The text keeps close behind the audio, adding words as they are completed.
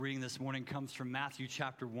Reading this morning comes from Matthew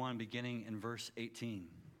chapter 1, beginning in verse 18.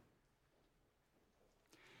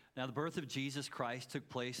 Now, the birth of Jesus Christ took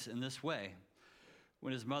place in this way.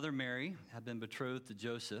 When his mother Mary had been betrothed to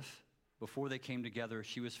Joseph, before they came together,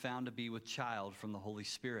 she was found to be with child from the Holy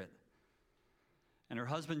Spirit. And her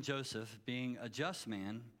husband Joseph, being a just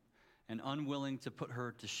man and unwilling to put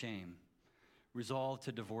her to shame, resolved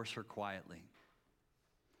to divorce her quietly.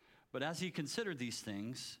 But as he considered these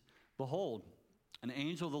things, behold, an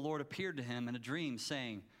angel of the Lord appeared to him in a dream,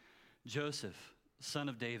 saying, Joseph, son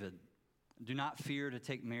of David, do not fear to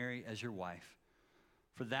take Mary as your wife,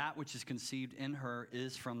 for that which is conceived in her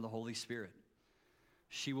is from the Holy Spirit.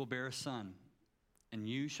 She will bear a son, and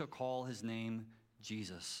you shall call his name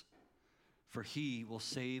Jesus, for he will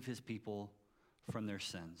save his people from their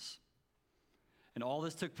sins. And all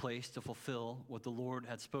this took place to fulfill what the Lord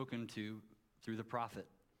had spoken to through the prophet.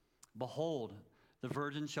 Behold, the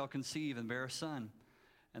virgin shall conceive and bear a son,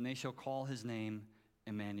 and they shall call his name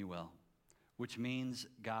Emmanuel, which means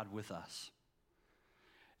God with us.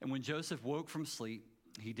 And when Joseph woke from sleep,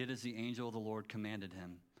 he did as the angel of the Lord commanded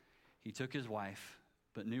him. He took his wife,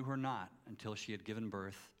 but knew her not until she had given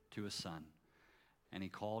birth to a son, and he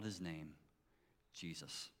called his name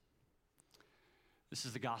Jesus. This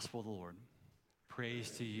is the gospel of the Lord.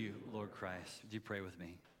 Praise to you, Lord Christ. Would you pray with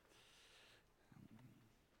me?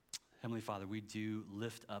 Heavenly Father, we do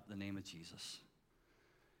lift up the name of Jesus.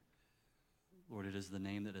 Lord, it is the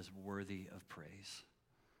name that is worthy of praise.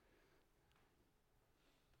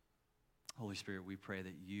 Holy Spirit, we pray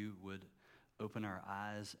that you would open our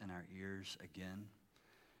eyes and our ears again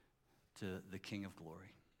to the King of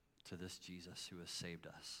glory, to this Jesus who has saved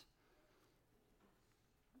us.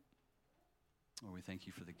 Lord, we thank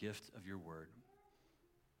you for the gift of your word.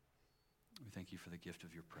 We thank you for the gift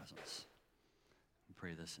of your presence. We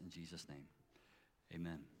pray this in Jesus' name.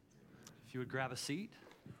 Amen. If you would grab a seat.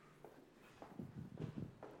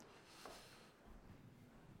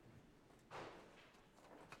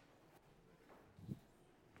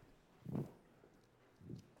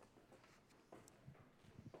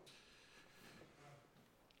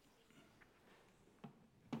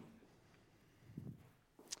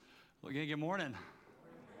 Well, again, good morning.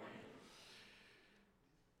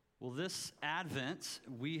 Well, this Advent,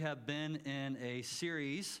 we have been in a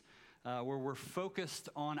series where we're focused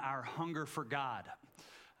on our hunger for God.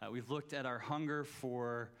 We've looked at our hunger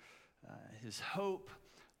for his hope.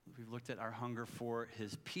 We've looked at our hunger for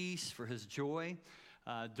his peace, for his joy.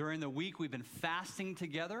 During the week, we've been fasting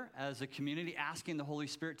together as a community, asking the Holy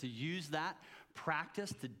Spirit to use that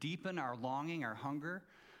practice to deepen our longing, our hunger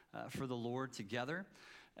for the Lord together.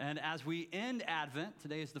 And as we end Advent,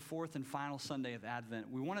 today is the fourth and final Sunday of Advent,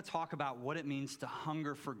 we want to talk about what it means to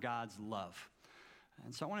hunger for God's love.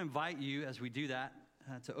 And so I want to invite you, as we do that,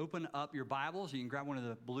 to open up your Bibles. You can grab one of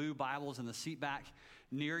the blue Bibles in the seat back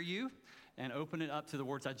near you and open it up to the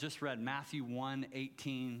words I just read, Matthew 1,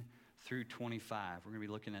 18 through 25. We're going to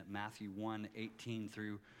be looking at Matthew 1, 18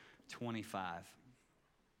 through 25.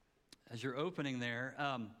 As you're opening there,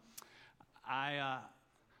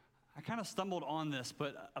 I kind of stumbled on this,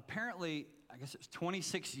 but apparently, I guess it was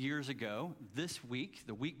 26 years ago, this week,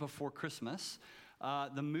 the week before Christmas,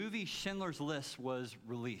 the movie Schindler's List was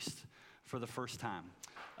released for the first time.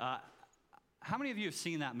 How many of you have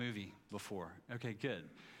seen that movie before? Okay, good.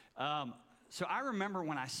 So I remember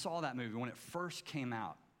when I saw that movie, when it first came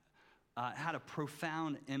out, it had a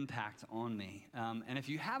profound impact on me. And if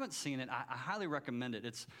you haven't seen it, I highly recommend it.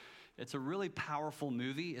 It's a really powerful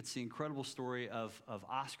movie. It's the incredible story of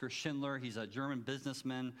Oskar Schindler. He's a German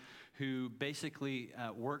businessman who basically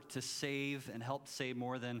worked to save and helped save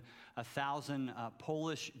more than 1,000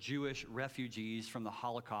 Polish Jewish refugees from the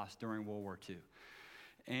Holocaust during World War II.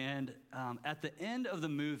 And at the end of the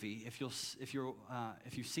movie, if you've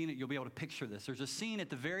seen it, you'll be able to picture this. There's a scene at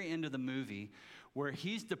the very end of the movie where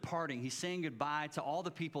he's departing. He's saying goodbye to all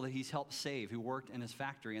the people that he's helped save who worked in his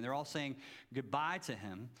factory, and they're all saying goodbye to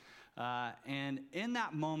him. And in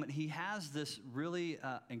that moment, he has this really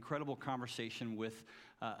incredible conversation with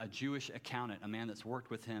a Jewish accountant, a man that's worked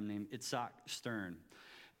with him named Itzhak Stern.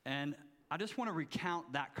 And I just want to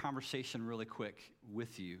recount that conversation really quick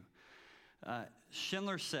with you.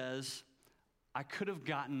 Schindler says, I could have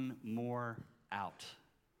gotten more out.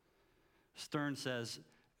 Stern says,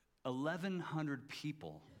 1,100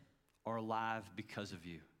 people are alive because of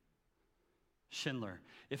you. Schindler,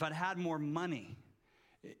 if I'd had more money,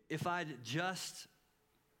 if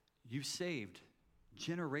you saved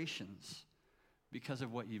generations because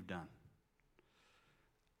of what you've done.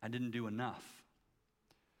 I didn't do enough.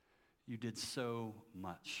 You did so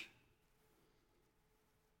much.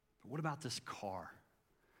 But what about this car?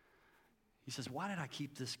 He says, why did I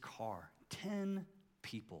keep this car? 10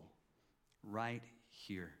 people right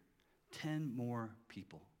here. 10 more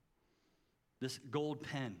people. This gold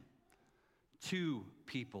pen, 2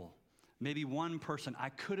 people, maybe 1 person. I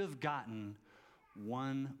could have gotten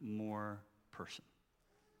 1 more person.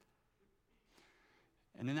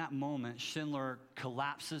 And in that moment, Schindler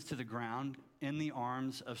collapses to the ground in the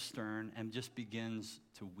arms of Stern and just begins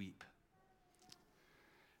to weep.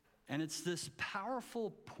 And it's this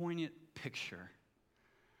powerful, poignant picture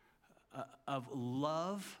of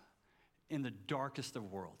love in the darkest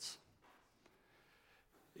of worlds.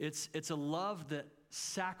 It's a love that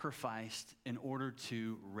sacrificed in order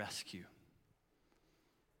to rescue.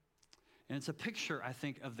 And it's a picture, I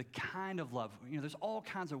think, of the kind of love. There's all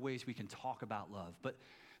kinds of ways we can talk about love, but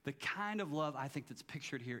the kind of love I think that's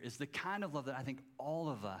pictured here is the kind of love that I think all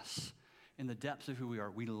of us, in the depths of who we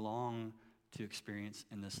are, we long to experience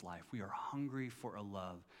in this life. We are hungry for a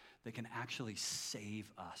love that can actually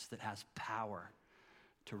save us, that has power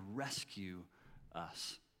to rescue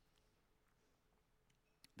us.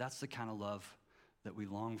 That's the kind of love that we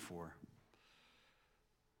long for.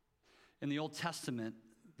 In the Old Testament,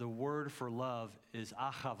 the word for love is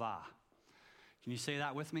ahava. Can you say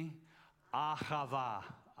that with me? Ahava,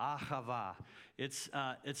 ahava.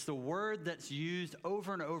 It's the word that's used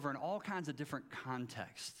over and over in all kinds of different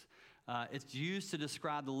contexts. It's used to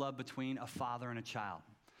describe the love between a father and a child.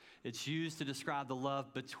 It's used to describe the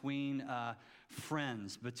love between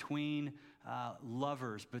friends, between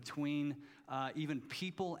lovers, between even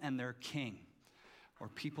people and their king, or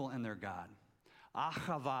people and their God.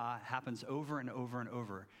 Ahava happens over and over and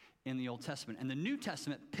over in the Old Testament. And the New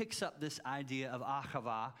Testament picks up this idea of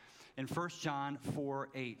ahava in 1 John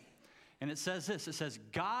 4:8. And it says this, it says,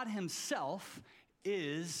 God himself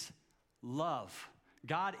is love.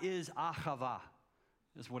 God is ahava,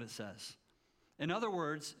 is what it says. In other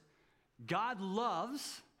words, God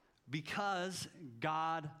loves because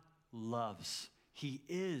God loves. He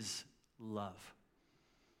is love.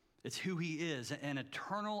 It's who he is, an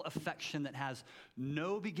eternal affection that has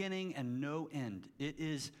no beginning and no end. It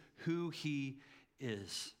is who he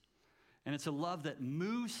is. And it's a love that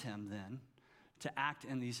moves him then to act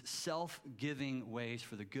in these self-giving ways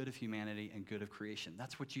for the good of humanity and good of creation.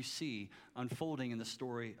 That's what you see unfolding in the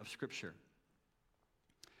story of Scripture.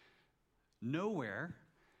 Nowhere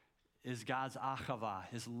is God's ahava,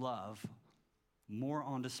 his love, more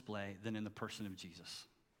on display than in the person of Jesus.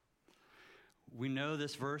 We know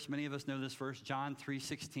this verse, many of us know this verse, John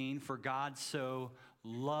 3:16, for God so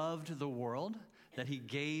loved the world that he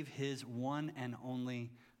gave his one and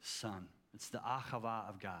only Son. It's the ahava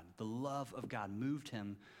of God. The love of God moved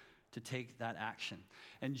him to take that action.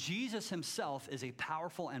 And Jesus himself is a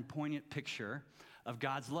powerful and poignant picture of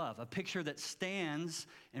God's love, a picture that stands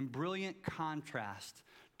in brilliant contrast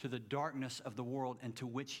to the darkness of the world into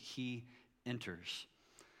which he enters.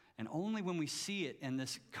 And only when we see it in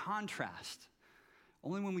this contrast,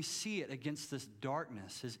 only when we see it against this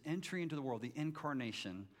darkness, his entry into the world, the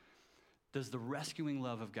incarnation, does the rescuing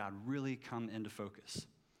love of God really come into focus.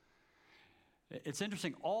 It's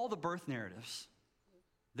interesting, all the birth narratives,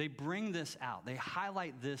 they bring this out. They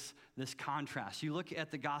highlight this contrast. You look at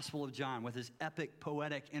the Gospel of John with his epic,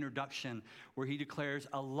 poetic introduction where he declares,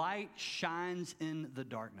 a light shines in the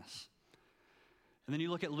darkness. And then you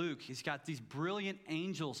look at Luke, he's got these brilliant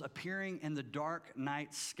angels appearing in the dark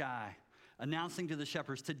night sky, announcing to the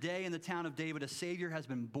shepherds, today in the town of David, a Savior has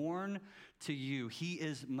been born to you. He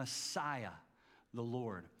is Messiah, the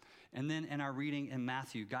Lord. And then in our reading in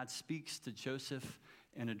Matthew, God speaks to Joseph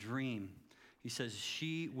in a dream. He says,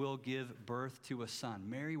 she will give birth to a son.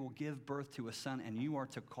 Mary will give birth to a son, and you are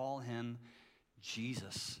to call him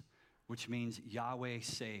Jesus, which means Yahweh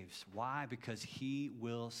saves. Why? Because he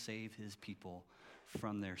will save his people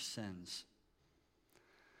from their sins.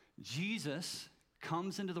 Jesus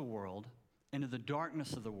comes into the world, into the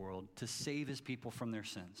darkness of the world, to save his people from their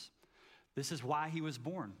sins. This is why he was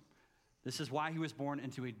born. This is why he was born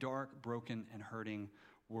into a dark, broken, and hurting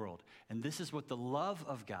world. And this is what the love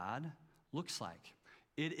of God looks like.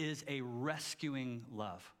 It is a rescuing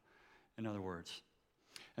love, in other words.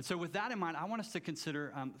 And so with that in mind, I want us to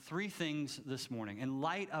consider 3 things this morning in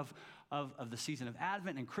light of the season of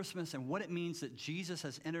Advent and Christmas and what it means that Jesus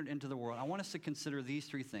has entered into the world. I want us to consider these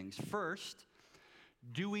 3 things. First,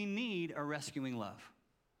 do we need a rescuing love?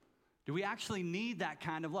 Do we actually need that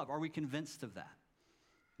kind of love? Are we convinced of that?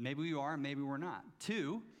 Maybe we are, maybe we're not.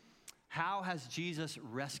 2, how has Jesus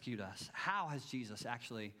rescued us? How has Jesus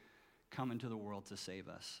actually come into the world to save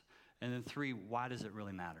us? And then 3, why does it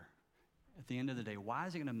really matter? At the end of the day, why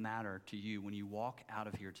is it going to matter to you when you walk out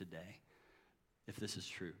of here today if this is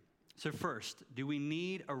true? So first, do we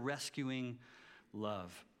need a rescuing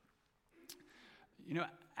love? You know,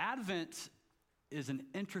 Advent is an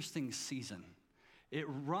interesting season. It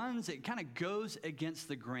kind of goes against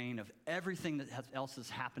the grain of everything that else is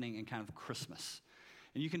happening in kind of Christmas.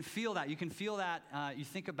 And you can feel that. You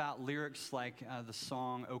think about lyrics like the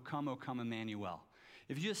song, O Come, Emmanuel.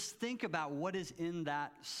 If you just think about what is in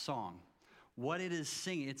that song, what it is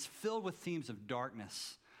singing, it's filled with themes of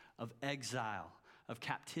darkness, of exile, of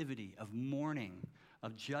captivity, of mourning,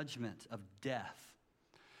 of judgment, of death.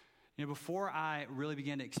 You know, before I really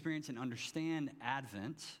began to experience and understand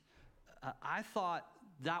Advent, I thought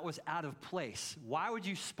that was out of place. Why would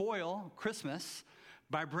you spoil Christmas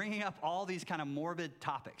by bringing up all these kind of morbid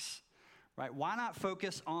topics, right? Why not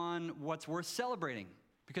focus on what's worth celebrating?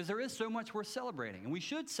 Because there is so much worth celebrating, and we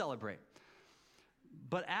should celebrate.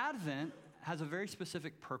 But Advent has a very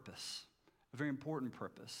specific purpose, a very important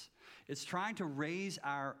purpose. It's trying to raise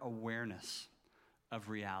our awareness of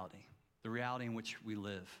reality, the reality in which we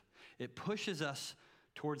live. It pushes us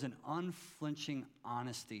towards an unflinching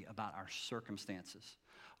honesty about our circumstances,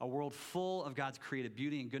 a world full of God's created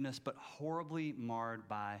beauty and goodness, but horribly marred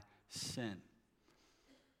by sin.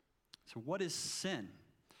 So what is sin?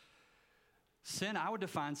 Sin, I would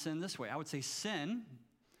define sin this way. I would say sin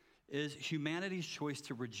is humanity's choice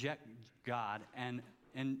to reject God and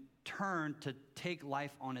turn to take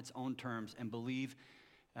life on its own terms and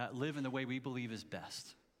live in the way we believe is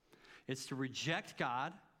best. It's to reject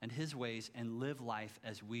God and his ways and live life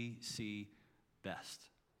as we see best.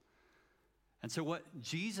 And so what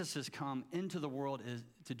Jesus has come into the world is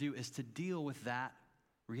to deal with that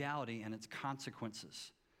reality and its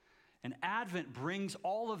consequences. And Advent brings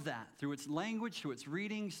all of that through its language, through its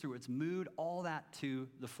readings, through its mood, all that to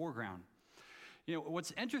the foreground. You know,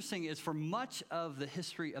 what's interesting is for much of the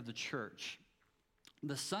history of the church,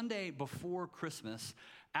 the Sunday before Christmas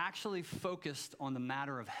actually focused on the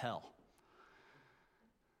matter of hell.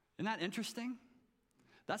 Isn't that interesting?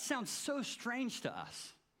 That sounds so strange to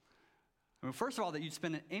us. I mean, first of all, that you'd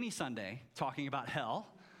spend any Sunday talking about hell,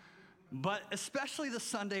 but especially the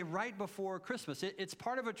Sunday right before Christmas. It's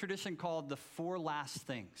part of a tradition called the Four Last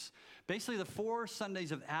Things. Basically, the 4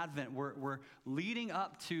 Sundays of Advent were leading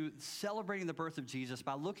up to celebrating the birth of Jesus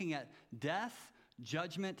by looking at death,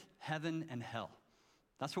 judgment, heaven, and hell.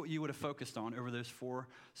 That's what you would have focused on over those 4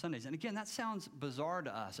 Sundays. And again, that sounds bizarre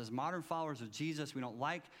to us. As modern followers of Jesus, we don't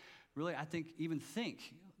like to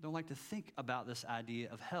think about this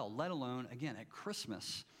idea of hell, let alone, again, at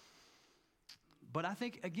Christmas. But I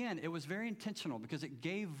think, again, it was very intentional because it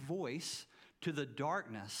gave voice to the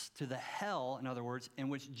darkness, to the hell, in other words, in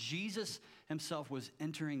which Jesus himself was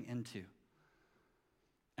entering into.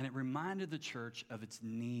 And it reminded the church of its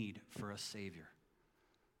need for a Savior,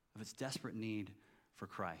 of its desperate need for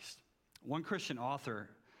Christ. One Christian author,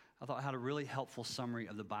 I thought, had a really helpful summary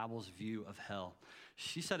of the Bible's view of hell.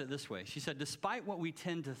 She said it this way. She said, despite what we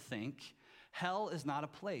tend to think, hell is not a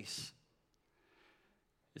place.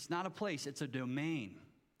 It's not a place, it's a domain.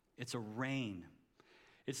 It's a reign.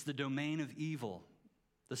 It's the domain of evil,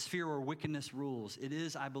 the sphere where wickedness rules. It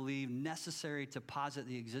is, I believe, necessary to posit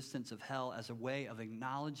the existence of hell as a way of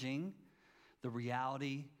acknowledging the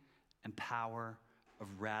reality and power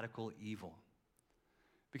of radical evil.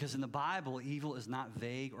 Because in the Bible, evil is not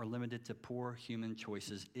vague or limited to poor human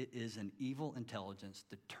choices. It is an evil intelligence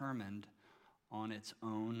determined on its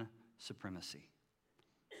own supremacy.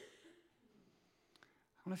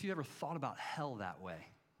 I don't know if you ever thought about hell that way.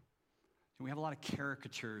 We have a lot of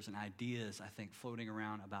caricatures and ideas, I think, floating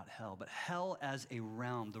around about hell. But hell as a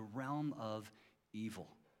realm, the realm of evil.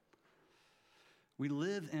 We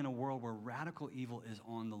live in a world where radical evil is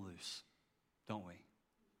on the loose, don't we?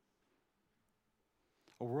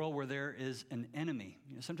 A world where there is an enemy.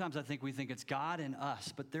 You know, sometimes I think we think it's God and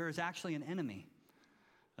us, but there is actually an enemy,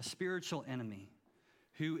 a spiritual enemy,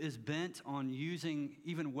 who is bent on using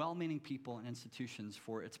even well-meaning people and institutions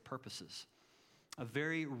for its purposes. A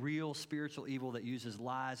very real spiritual evil that uses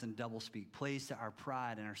lies and doublespeak, plays to our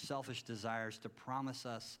pride and our selfish desires to promise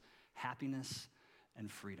us happiness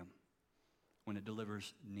and freedom when it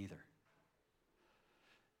delivers neither.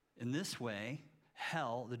 In this way,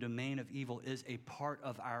 hell, the domain of evil, is a part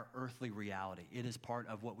of our earthly reality. It is part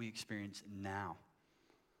of what we experience now.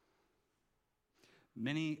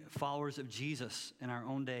 Many followers of Jesus in our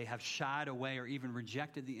own day have shied away or even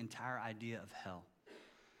rejected the entire idea of hell.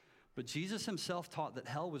 But Jesus himself taught that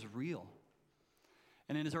hell was real.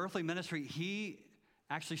 And in his earthly ministry, he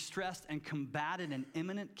actually stressed and combated an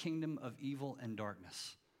imminent kingdom of evil and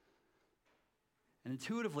darkness. And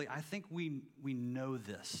intuitively, I think we know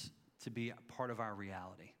this to be a part of our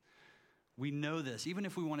reality. We know this. Even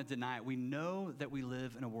if we want to deny it, we know that we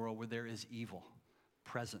live in a world where there is evil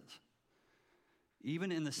present.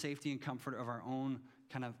 Even in the safety and comfort of our own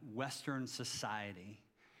kind of Western society,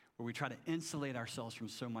 where we try to insulate ourselves from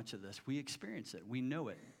so much of this, we experience it. We know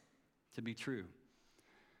it to be true.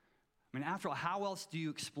 I mean, after all, how else do you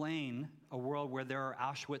explain a world where there are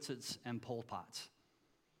Auschwitzes and Pol Pots?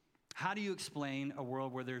 How do you explain a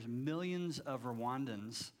world where there's millions of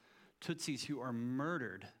Rwandans, Tutsis, who are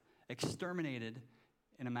murdered, exterminated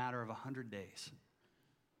in a matter of 100 days?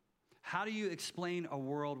 How do you explain a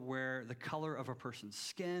world where the color of a person's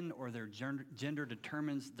skin or their gender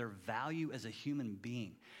determines their value as a human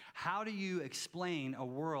being? How do you explain a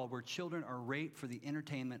world where children are raped for the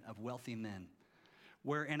entertainment of wealthy men?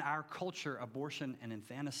 Where in our culture, abortion and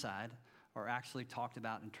infanticide are actually talked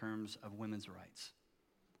about in terms of women's rights?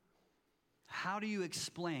 How do you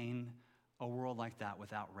explain a world like that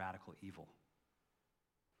without radical evil?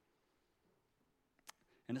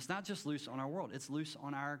 And it's not just loose on our world, it's loose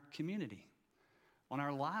on our community, on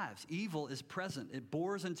our lives. Evil is present. It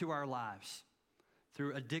bores into our lives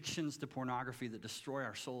through addictions to pornography that destroy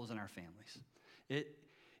our souls and our families.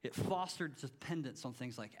 It fostered dependence on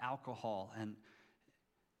things like alcohol and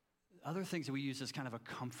other things that we use as kind of a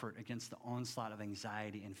comfort against the onslaught of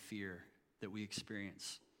anxiety and fear that we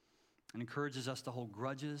experience. It encourages us to hold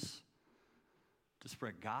grudges, to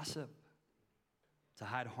spread gossip, to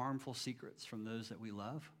hide harmful secrets from those that we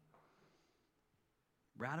love.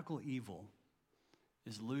 Radical evil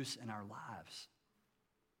is loose in our lives.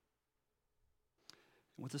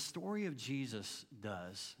 And what the story of Jesus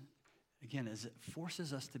does, again, is it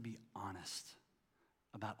forces us to be honest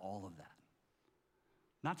about all of that.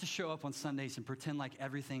 Not to show up on Sundays and pretend like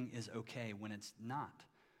everything is okay when it's not.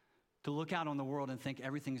 To look out on the world and think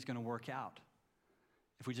everything's going to work out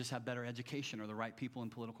if we just have better education or the right people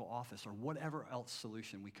in political office or whatever else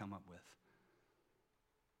solution we come up with.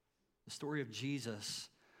 The story of Jesus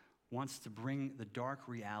wants to bring the dark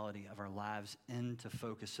reality of our lives into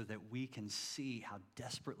focus so that we can see how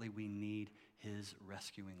desperately we need his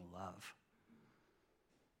rescuing love.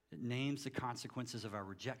 It names the consequences of our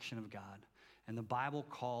rejection of God, and the Bible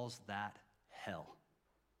calls that hell.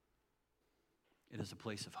 It is a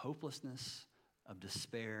place of hopelessness, of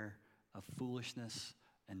despair, of foolishness,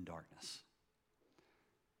 and darkness.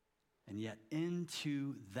 And yet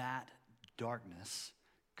into that darkness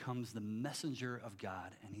comes the messenger of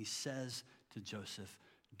God, and he says to Joseph,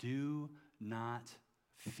 "Do not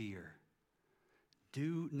fear.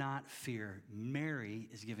 Do not fear. Mary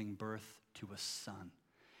is giving birth to a son,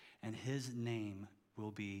 and his name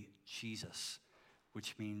will be Jesus,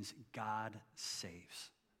 which means God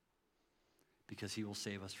saves, because he will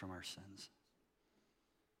save us from our sins."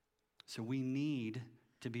 So we need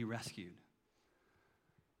to be rescued.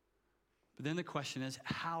 But then the question is,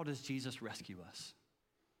 how does Jesus rescue us?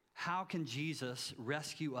 How can Jesus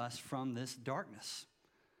rescue us from this darkness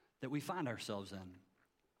that we find ourselves in?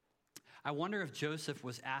 I wonder if Joseph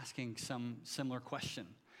was asking some similar question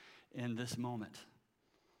in this moment.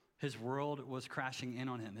 His world was crashing in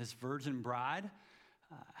on him. His virgin bride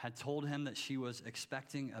had told him that she was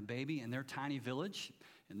expecting a baby in their tiny village.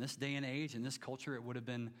 In this day and age, in this culture, it would have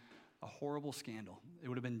been a horrible scandal. It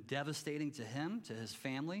would have been devastating to him, to his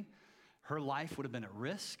family. Her life would have been at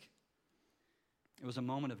risk. It was a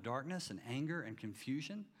moment of darkness and anger and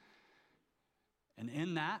confusion. And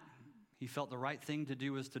in that, he felt the right thing to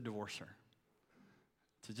do was to divorce her,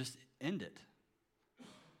 to just end it,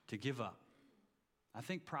 to give up. I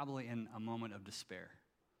think probably in a moment of despair.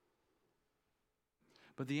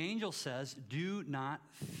 But the angel says, "Do not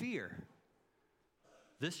fear.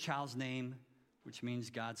 This child's name, which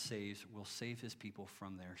means God saves, will save his people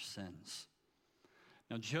from their sins."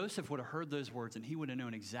 Now, Joseph would have heard those words, and he would have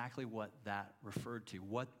known exactly what that referred to,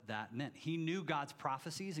 what that meant. He knew God's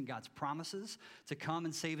prophecies and God's promises to come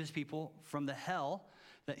and save his people from the hell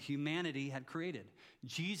that humanity had created.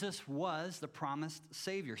 Jesus was the promised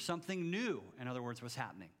Savior. Something new, in other words, was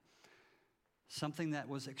happening. Something that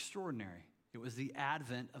was extraordinary. It was the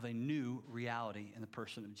advent of a new reality in the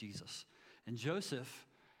person of Jesus. And Joseph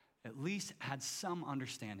at least had some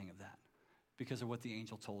understanding of that because of what the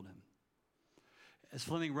angel told him. As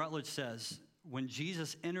Fleming Rutledge says, when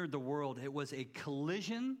Jesus entered the world, it was a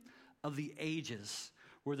collision of the ages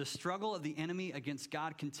where the struggle of the enemy against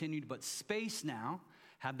God continued, but space now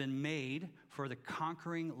had been made for the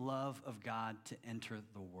conquering love of God to enter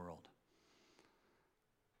the world.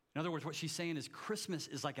 In other words, what she's saying is Christmas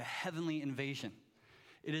is like a heavenly invasion.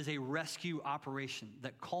 It is a rescue operation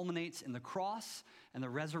that culminates in the cross and the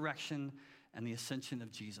resurrection and the ascension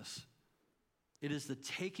of Jesus. It is the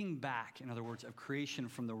taking back, in other words, of creation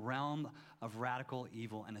from the realm of radical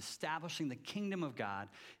evil and establishing the kingdom of God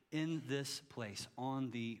in this place on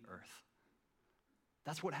the earth.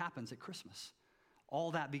 That's what happens at Christmas.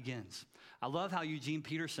 All that begins. I love how Eugene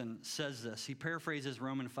Peterson says this. He paraphrases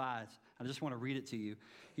Romans 5. I just want to read it to you.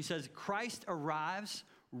 He says, Christ arrives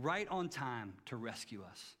right on time to rescue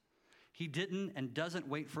us. He didn't and doesn't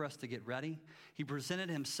wait for us to get ready. He presented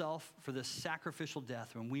himself for this sacrificial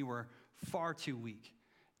death when we were far too weak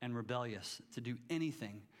and rebellious to do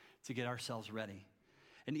anything to get ourselves ready.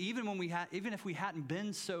 And even if we hadn't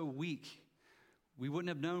been so weak, we wouldn't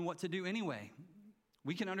have known what to do anyway.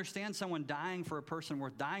 We can understand someone dying for a person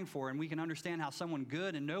worth dying for, and we can understand how someone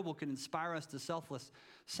good and noble can inspire us to selfless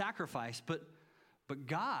sacrifice. But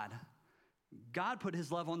God put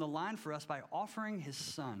his love on the line for us by offering his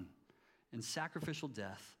son in sacrificial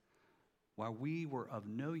death while we were of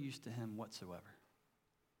no use to him whatsoever.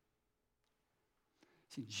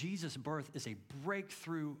 See, Jesus' birth is a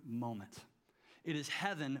breakthrough moment. It is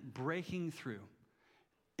heaven breaking through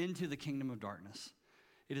into the kingdom of darkness.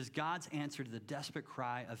 It is God's answer to the desperate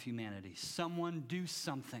cry of humanity. Someone do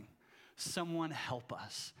something. Someone help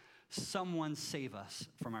us. Someone save us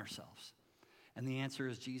from ourselves. And the answer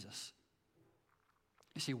is Jesus.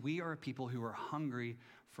 You see, we are a people who are hungry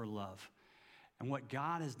for love. And what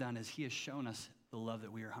God has done is he has shown us the love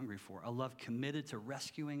that we are hungry for, a love committed to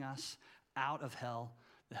rescuing us out of hell,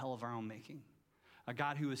 the hell of our own making. A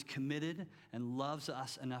God who is committed and loves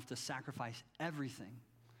us enough to sacrifice everything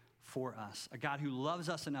for us. A God who loves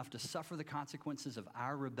us enough to suffer the consequences of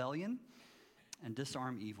our rebellion and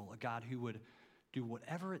disarm evil. A God who would do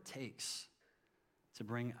whatever it takes to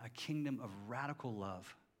bring a kingdom of radical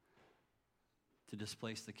love to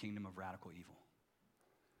displace the kingdom of radical evil.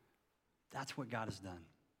 That's what God has done.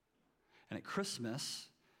 And at Christmas,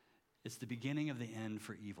 it's the beginning of the end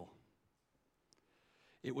for evil.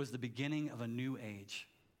 It was the beginning of a new age.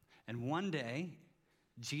 And one day,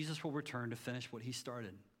 Jesus will return to finish what he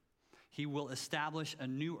started. He will establish a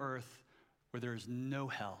new earth where there is no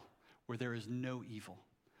hell, where there is no evil,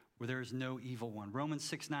 where there is no evil one. Romans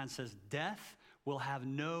 6:9 says, death will have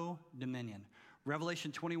no dominion.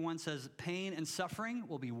 Revelation 21 says, pain and suffering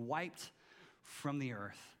will be wiped from the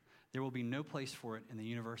earth. There will be no place for it in the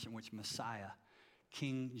universe in which Messiah,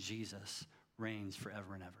 King Jesus, reigns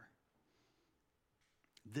forever and ever.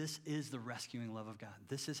 This is the rescuing love of God.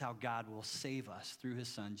 This is how God will save us through his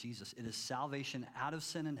son, Jesus. It is salvation out of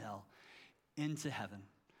sin and hell into heaven,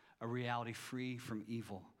 a reality free from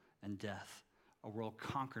evil and death, a world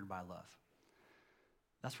conquered by love.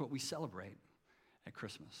 That's what we celebrate at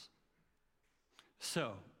Christmas.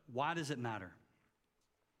 So, why does it matter?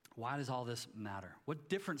 Why does all this matter? What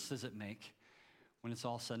difference does it make when it's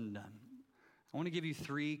all said and done? I want to give you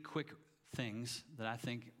 3 quick things that I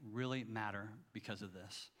think really matter because of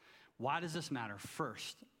this. Why does this matter?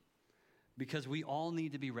 First, because we all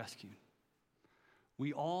need to be rescued.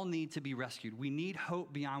 We all need to be rescued. We need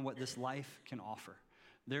hope beyond what this life can offer.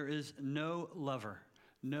 There is no lover,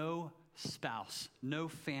 no spouse, no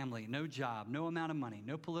family, no job, no amount of money,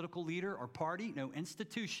 no political leader or party, no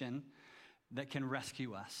institution that can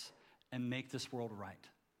rescue us and make this world right.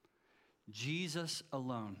 Jesus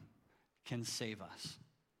alone can save us.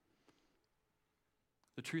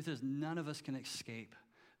 The truth is, none of us can escape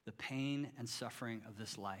the pain and suffering of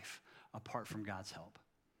this life apart from God's help.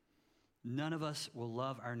 None of us will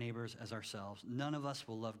love our neighbors as ourselves. None of us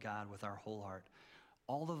will love God with our whole heart.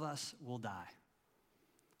 All of us will die.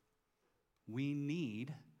 We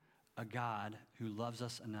need a God who loves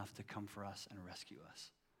us enough to come for us and rescue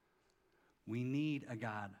us. We need a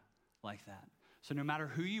God like that. So no matter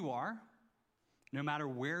who you are, no matter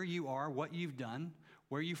where you are, what you've done,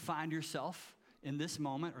 where you find yourself in this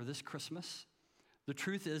moment or this Christmas, the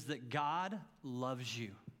truth is that God loves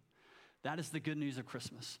you. That is the good news of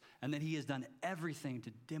Christmas, and that he has done everything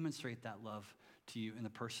to demonstrate that love to you in the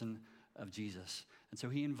person of Jesus. And so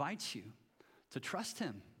he invites you to trust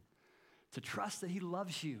him, to trust that he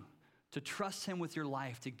loves you, to trust him with your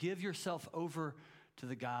life, to give yourself over to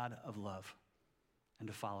the God of love and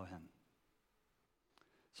to follow him.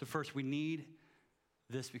 So first, we need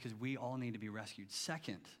this because we all need to be rescued.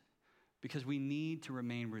 Second, because we need to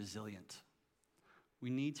remain resilient. We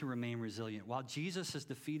need to remain resilient. While Jesus has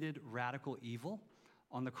defeated radical evil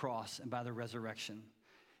on the cross and by the resurrection,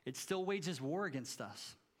 it still wages war against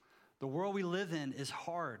us. The world we live in is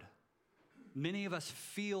hard. Many of us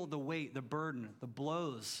feel the weight, the burden, the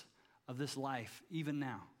blows of this life, even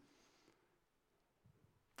now.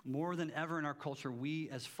 More than ever in our culture, we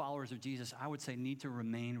as followers of Jesus, I would say, need to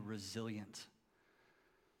remain resilient.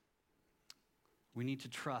 We need to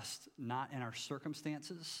trust not in our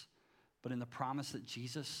circumstances, but in the promise that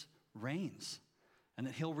Jesus reigns and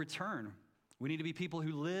that he'll return. We need to be people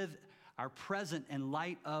who live our present in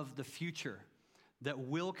light of the future that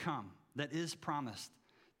will come, that is promised,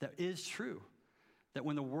 that is true. That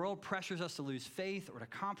when the world pressures us to lose faith or to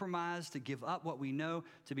compromise, to give up what we know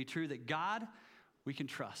to be true, that God, we can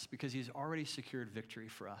trust because he's already secured victory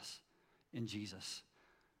for us in Jesus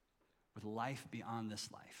with life beyond this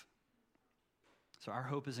life. So our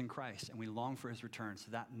hope is in Christ, and we long for his return.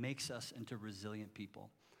 So that makes us into resilient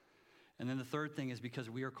people. And then the third thing is because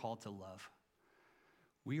we are called to love.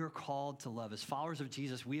 We are called to love. As followers of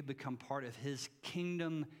Jesus, we have become part of his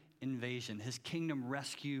kingdom invasion, his kingdom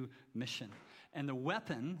rescue mission. And the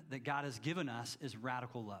weapon that God has given us is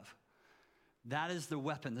radical love. That is the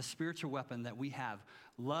weapon, the spiritual weapon that we have.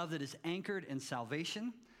 Love that is anchored in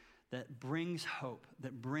salvation, that brings hope,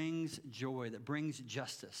 that brings joy, that brings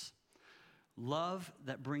justice. Love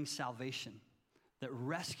that brings salvation, that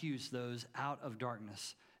rescues those out of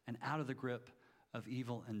darkness and out of the grip of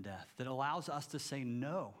evil and death, that allows us to say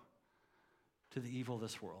no to the evil of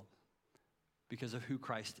this world because of who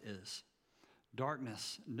Christ is.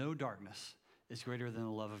 Darkness, no darkness, is greater than the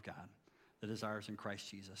love of God that is ours in Christ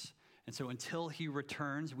Jesus. And so until he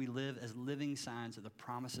returns, we live as living signs of the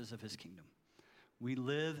promises of his kingdom. We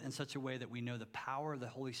live in such a way that we know the power of the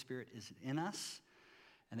Holy Spirit is in us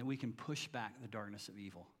and that we can push back the darkness of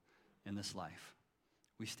evil in this life.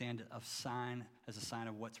 We stand as a sign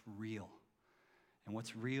of what's real. And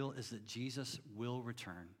what's real is that Jesus will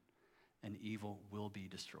return and evil will be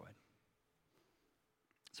destroyed.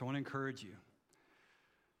 So I want to encourage you,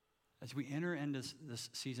 as we enter into this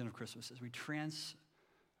season of Christmas, as we transfer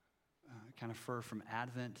from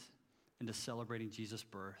Advent into celebrating Jesus'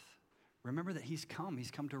 birth, remember that he's come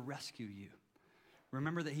to rescue you.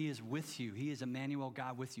 Remember that he is with you. He is Emmanuel,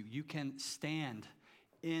 God with you. You can stand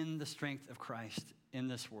in the strength of Christ in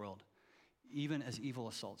this world, even as evil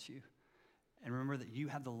assaults you. And remember that you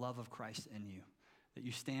have the love of Christ in you, that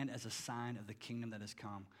you stand as a sign of the kingdom that has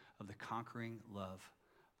come, of the conquering love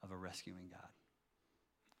of a rescuing God.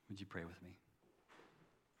 Would you pray with me?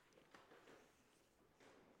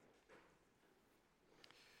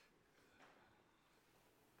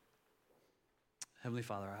 Heavenly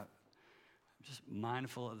Father, I'm just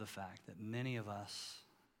mindful of the fact that many of us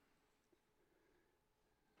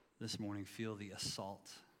this morning feel the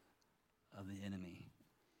assault of the enemy.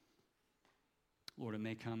 Lord, it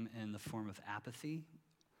may come in the form of apathy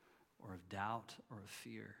or of doubt or of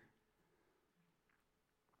fear.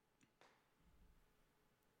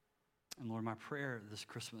 And Lord, my prayer this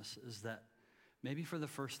Christmas is that maybe for the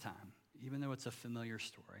first time, even though it's a familiar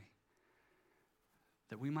story,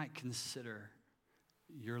 that we might consider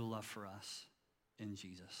your love for us in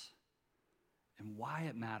Jesus and why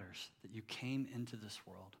it matters that you came into this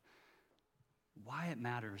world, why it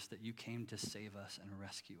matters that you came to save us and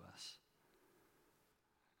rescue us.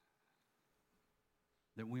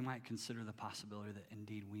 That we might consider the possibility that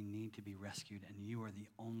indeed we need to be rescued and you are the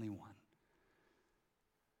only one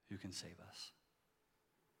who can save us.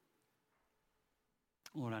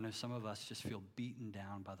 Lord, I know some of us just feel beaten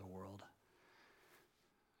down by the world.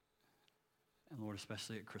 And Lord,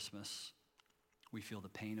 especially at Christmas, we feel the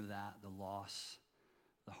pain of that, the loss,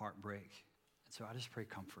 the heartbreak. And so I just pray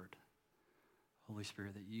comfort, Holy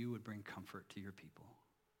Spirit, that you would bring comfort to your people,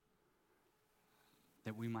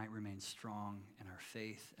 that we might remain strong in our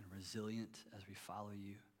faith and resilient as we follow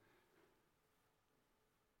you.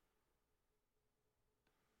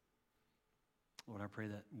 Lord, I pray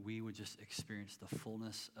that we would just experience the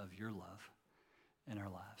fullness of your love in our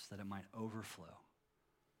lives, that it might overflow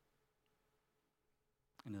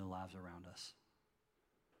into the lives around us.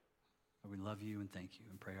 Lord, we love you and thank you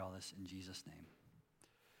and pray all this in Jesus' name.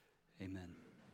 Amen.